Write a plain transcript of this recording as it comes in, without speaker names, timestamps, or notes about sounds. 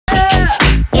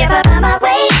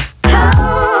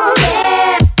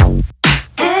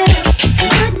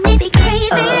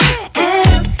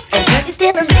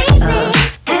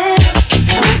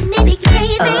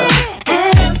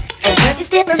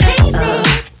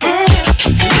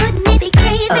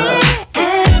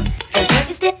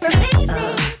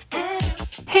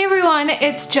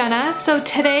it's Jenna. So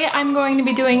today I'm going to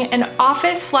be doing an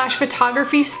office slash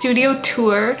photography studio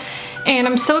tour, and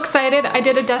I'm so excited. I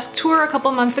did a desk tour a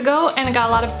couple months ago and I got a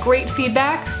lot of great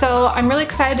feedback, so I'm really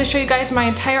excited to show you guys my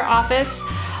entire office.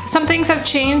 Some things have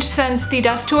changed since the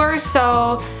desk tour,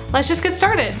 so let's just get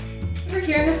started. We're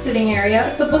here in the sitting area.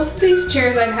 So both of these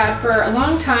chairs I've had for a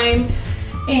long time,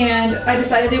 and I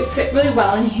decided they would fit really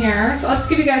well in here. So I'll just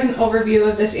give you guys an overview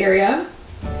of this area.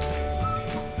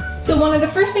 So one of the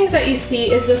first things that you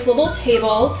see is this little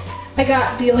table. I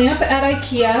got the lamp at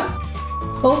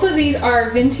Ikea. Both of these are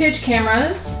vintage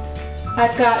cameras.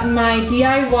 I've got my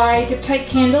DIY Diptyque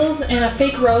candles and a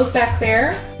fake rose back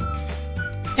there.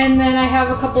 And then I have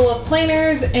a couple of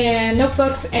planners and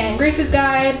notebooks and Grace's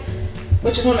Guide,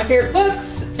 which is one of my favorite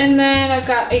books. And then I've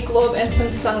got a globe and some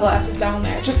sunglasses down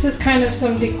there, just as kind of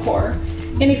some decor.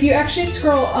 And if you actually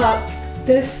scroll up,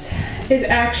 this is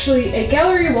actually a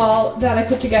gallery wall that I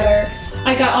put together.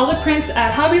 I got all the prints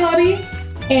at Hobby Lobby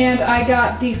and I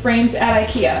got the frames at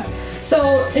Ikea.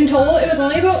 So in total it was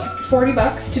only about 40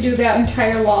 bucks to do that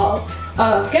entire wall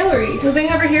of gallery.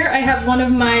 Moving over here, I have one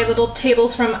of my little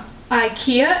tables from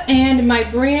Ikea and my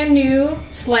brand new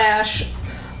slash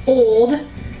old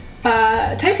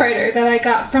typewriter that I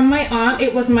got from my aunt.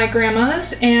 It was my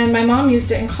grandma's and my mom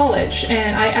used it in college,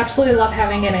 and I absolutely love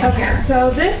having it in here.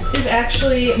 So this is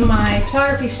actually my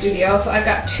photography studio. So I've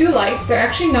got two lights. They're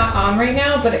actually not on right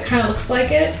now, but it kind of looks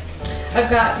like it. I've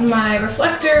got my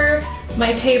reflector,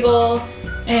 my table,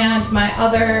 and my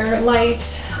other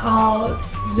light. I'll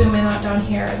zoom in out down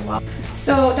here as well.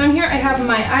 So down here I have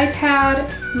my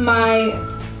iPad, my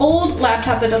old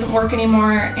laptop that doesn't work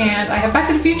anymore, and I have Back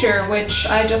to the Future, which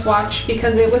I just watched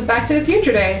because it was Back to the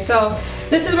Future Day. So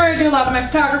this is where I do a lot of my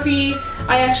photography.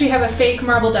 I actually have a fake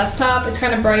marble desktop. It's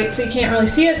kind of bright so you can't really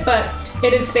see it, but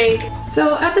it is fake.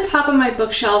 So at the top of my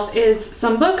bookshelf is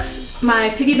some books, my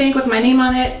piggy bank with my name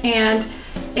on it, and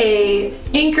a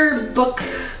Anchor book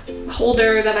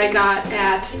holder that I got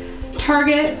at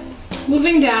Target.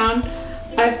 Moving down,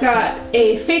 I've got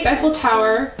a fake Eiffel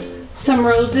Tower, some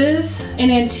roses, an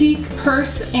antique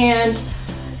purse, and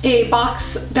a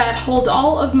box that holds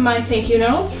all of my thank you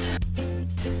notes.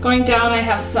 Going down, I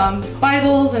have some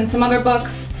Bibles and some other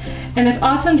books, and this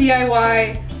awesome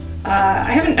DIY.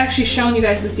 I haven't actually shown you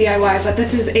guys this DIY, but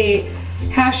this is a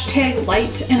hashtag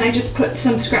light, and I just put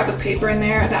some scrapbook paper in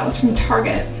there. That was from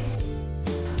Target.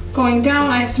 Going down,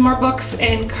 I have some more books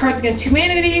and Cards Against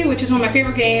Humanity, which is one of my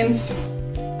favorite games.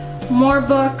 More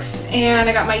books, and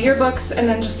I got my yearbooks, and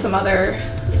then just some other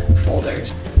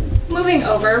folders. Moving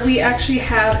over, we actually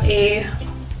have a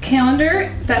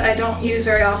calendar that I don't use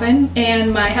very often,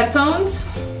 and my headphones.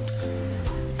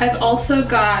 I've also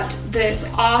got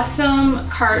this awesome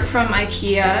cart from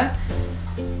Ikea,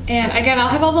 and again, I'll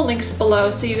have all the links below,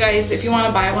 so you guys, if you want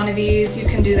to buy one of these, you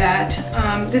can do that.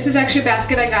 This is actually a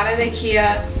basket I got at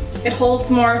Ikea. It holds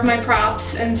more of my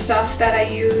props and stuff that I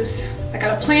use. I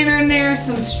got a planner in there,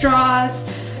 some straws,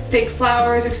 fake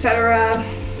flowers, etc.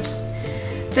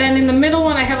 Then in the middle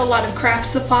one I have a lot of craft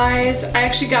supplies. I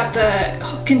actually got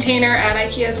the container at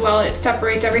Ikea as well. It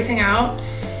separates everything out.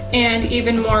 And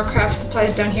even more craft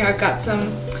supplies down here. I've got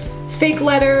some fake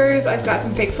letters, I've got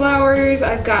some fake flowers,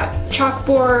 I've got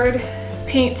chalkboard,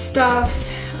 paint stuff,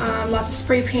 lots of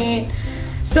spray paint.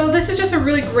 So this is just a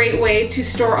really great way to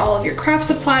store all of your craft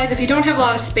supplies. If you don't have a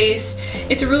lot of space,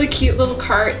 it's a really cute little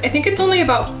cart. I think it's only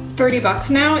about 30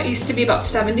 bucks now. It used to be about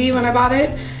 70 when I bought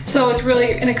it, so it's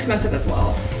really inexpensive as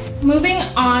well. Moving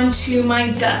on to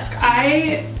my desk.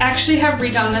 I actually have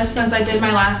redone this since I did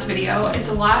my last video. It's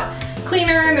a lot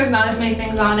cleaner and there's not as many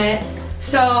things on it.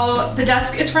 So the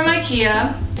desk is from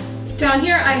Ikea. Down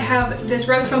here I have this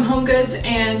rug from Home Goods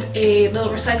and a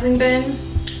little recycling bin.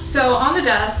 So on the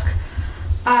desk,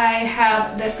 I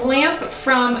have this lamp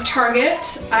from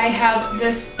Target. I have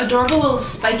this adorable little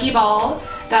spiky ball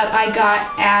that I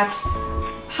got at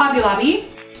Hobby Lobby.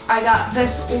 I got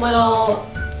this little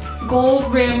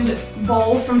gold rimmed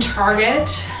bowl from Target.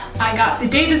 I got the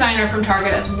Day Designer from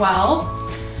Target as well.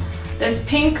 This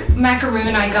pink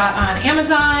macaroon I got on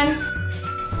Amazon.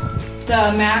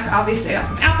 The Mac obviously I got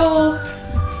from Apple.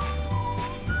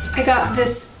 I got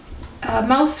this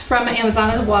mouse from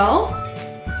Amazon as well.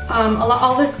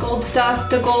 All this gold stuff,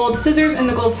 the gold scissors and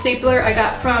the gold stapler I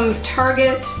got from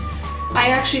Target. I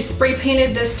actually spray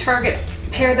painted this Target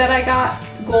Pear that I got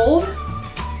gold.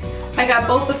 I got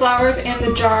both the flowers and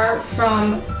the jar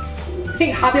from, I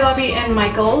think, Hobby Lobby and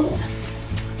Michael's.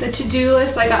 The to-do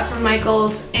list I got from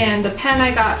Michael's, and the pen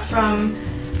I got from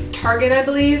Target, I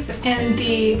believe, and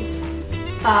the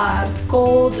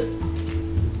gold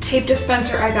tape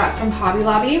dispenser I got from Hobby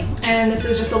Lobby, and this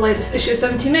is just the latest issue of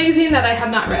 17 magazine that I have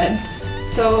not read.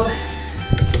 So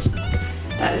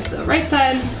That is the right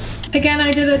side. Again,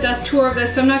 I did a desk tour of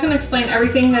this, so I'm not going to explain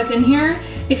everything that's in here.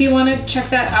 If you want to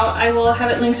check that out, I will have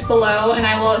it linked below, and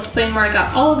I will explain where I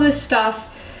got all of this stuff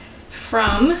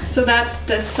from. So that's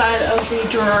this side of the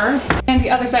drawer. And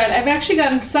the other side, I've actually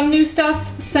gotten some new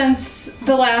stuff since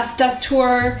the last desk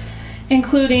tour,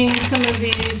 including some of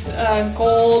these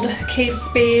gold Kate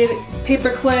Spade paper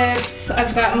clips.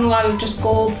 I've gotten a lot of just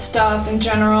gold stuff in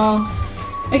general.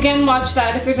 Again, watch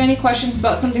that. If there's any questions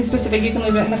about something specific, you can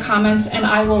leave it in the comments and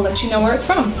I will let you know where it's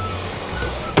from.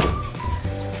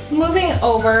 Moving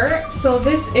over, so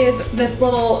this is this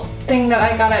little thing that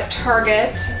I got at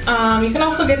Target. You can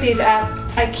also get these at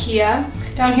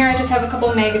Ikea. Down here I just have a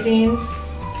couple magazines,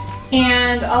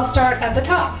 and I'll start at the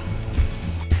top.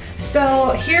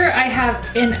 So here I have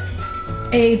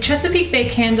a Chesapeake Bay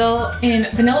candle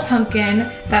in Vanilla Pumpkin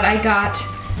that I got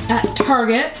at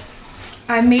Target.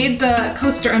 I made the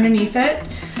coaster underneath it.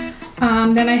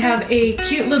 Then I have a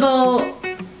cute little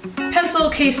pencil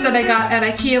case that I got at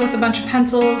Ikea with a bunch of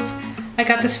pencils. I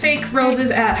got this fake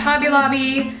roses at Hobby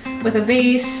Lobby with a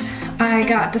vase. I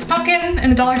got this pumpkin in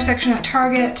the dollar section at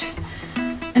Target.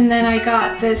 And then I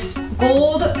got this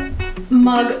gold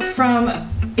mug from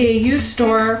a used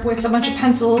store with a bunch of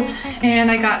pencils. And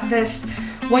I got this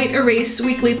white erase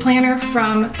weekly planner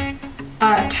from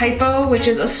Typo, which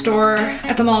is a store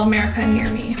at the Mall of America near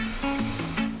me.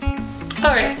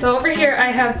 Alright, so over here I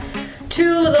have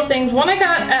two little things. One I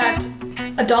got at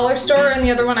a dollar store and the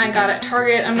other one I got at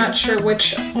Target. I'm not sure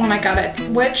which one I got at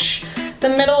which. The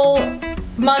middle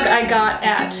mug I got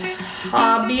at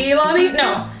Hobby Lobby?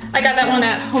 No, I got that one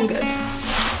at Home Goods.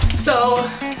 So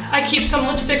I keep some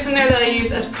lipsticks in there that I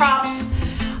use as props.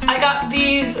 I got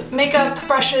these makeup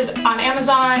brushes on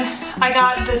Amazon. I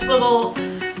got this little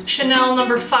Chanel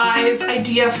No. 5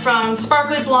 idea from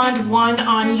Sparkly Blonde 1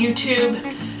 on YouTube.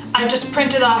 I just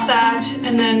printed off that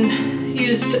and then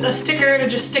used a sticker to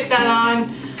just stick that on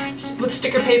with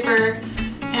sticker paper,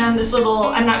 and this little,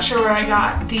 I'm not sure where I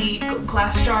got the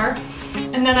glass jar.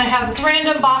 And then I have this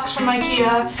random box from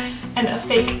Ikea and a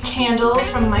fake candle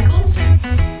from Michael's.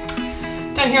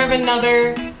 Down here I have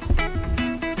another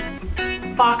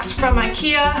box from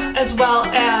Ikea, as well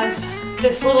as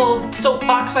this little soap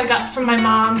box I got from my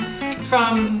mom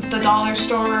from the dollar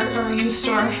store or used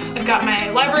store. I've got my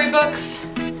library books,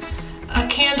 a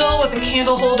candle with a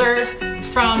candle holder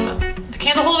from the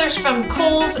candle holders from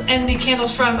Kohl's and the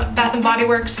candles from Bath & Body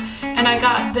Works, and I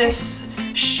got this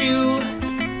shoe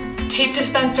tape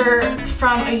dispenser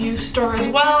from a used store as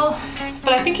well,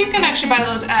 but I think you can actually buy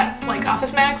those at like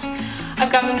Office Max.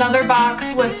 I've got another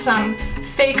box with some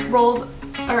fake rolls,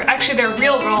 or actually they're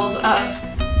real rolls of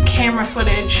camera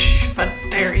footage, but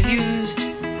they're used.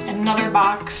 Another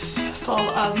box full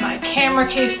of my camera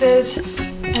cases,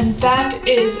 and that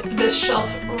is this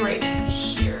shelf right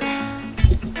here.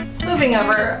 Moving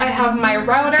over, I have my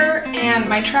router and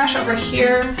my trash over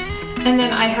here, and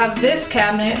then I have this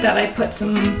cabinet that I put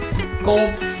some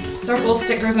gold circle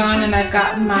stickers on, and I've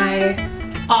got my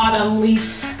autumn leaf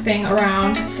thing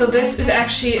around. So this is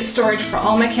actually storage for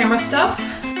all my camera stuff.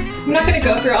 I'm not going to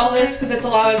go through all this because it's a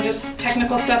lot of just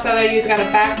technical stuff that I use. I got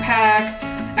a backpack,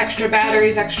 extra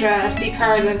batteries, extra SD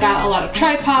cards. I've got a lot of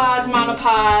tripods,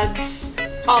 monopods,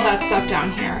 all that stuff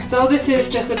down here. So this is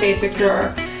just a basic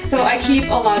drawer. So I keep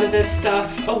a lot of this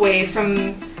stuff away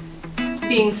from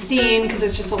being seen because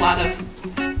it's just a lot of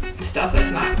stuff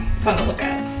that's not fun to look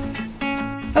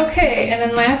at. Okay, and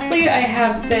then lastly I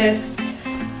have this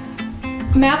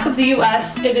map of the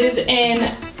US. It is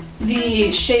in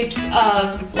the shapes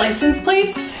of license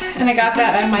plates, and I got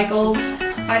that at Michael's.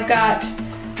 I've got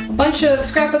a bunch of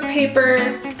scrapbook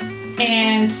paper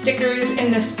and stickers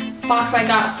in this box I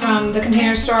got from the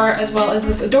Container Store, as well as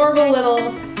this adorable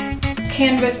little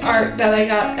canvas art that I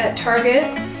got at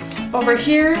Target. Over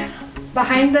here,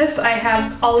 behind this, I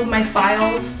have all of my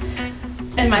files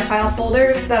and my file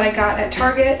folders that I got at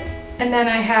Target, and then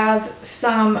I have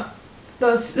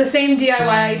the same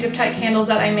DIY dip tight candles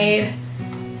that I made,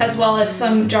 as well as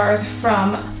some jars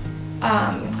from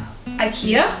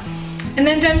Ikea. And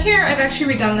then down here, I've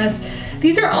actually redone this.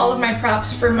 These are all of my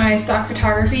props for my stock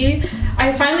photography.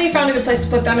 I finally found a good place to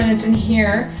put them, and it's in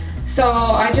here. So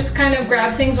I just kind of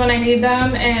grab things when I need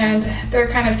them, and they're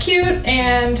kind of cute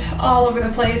and all over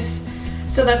the place.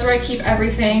 So that's where I keep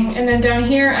everything. And then down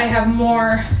here, I have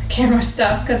more camera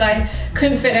stuff because I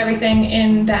couldn't fit everything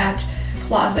in that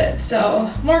closet.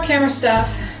 So more camera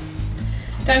stuff.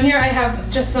 Down here I have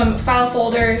just some file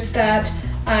folders that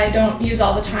I don't use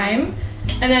all the time.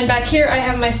 And then back here I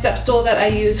have my step stool that I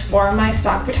use for my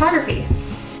stock photography.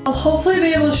 I'll hopefully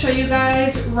be able to show you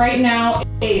guys right now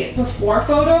a before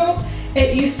photo.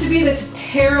 It used to be this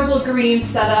terrible green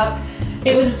setup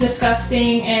It was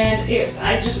disgusting, and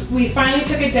we finally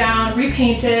took it down,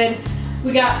 repainted.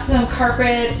 We got some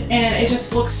carpet, and it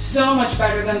just looks so much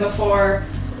better than before.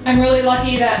 I'm really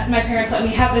lucky that my parents let me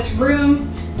have this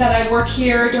room, that I work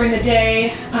here during the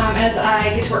day as I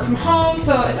get to work from home,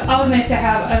 so it's always nice to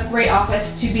have a great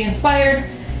office to be inspired,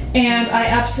 and I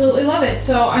absolutely love it.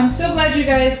 So I'm so glad you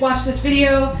guys watched this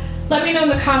video. Let me know in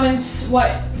the comments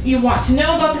what you want to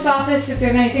know about this office, if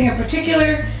there's anything in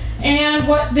particular, and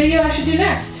what video I should do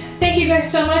next. Thank you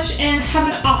guys so much, and have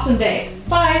an awesome day.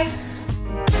 Bye!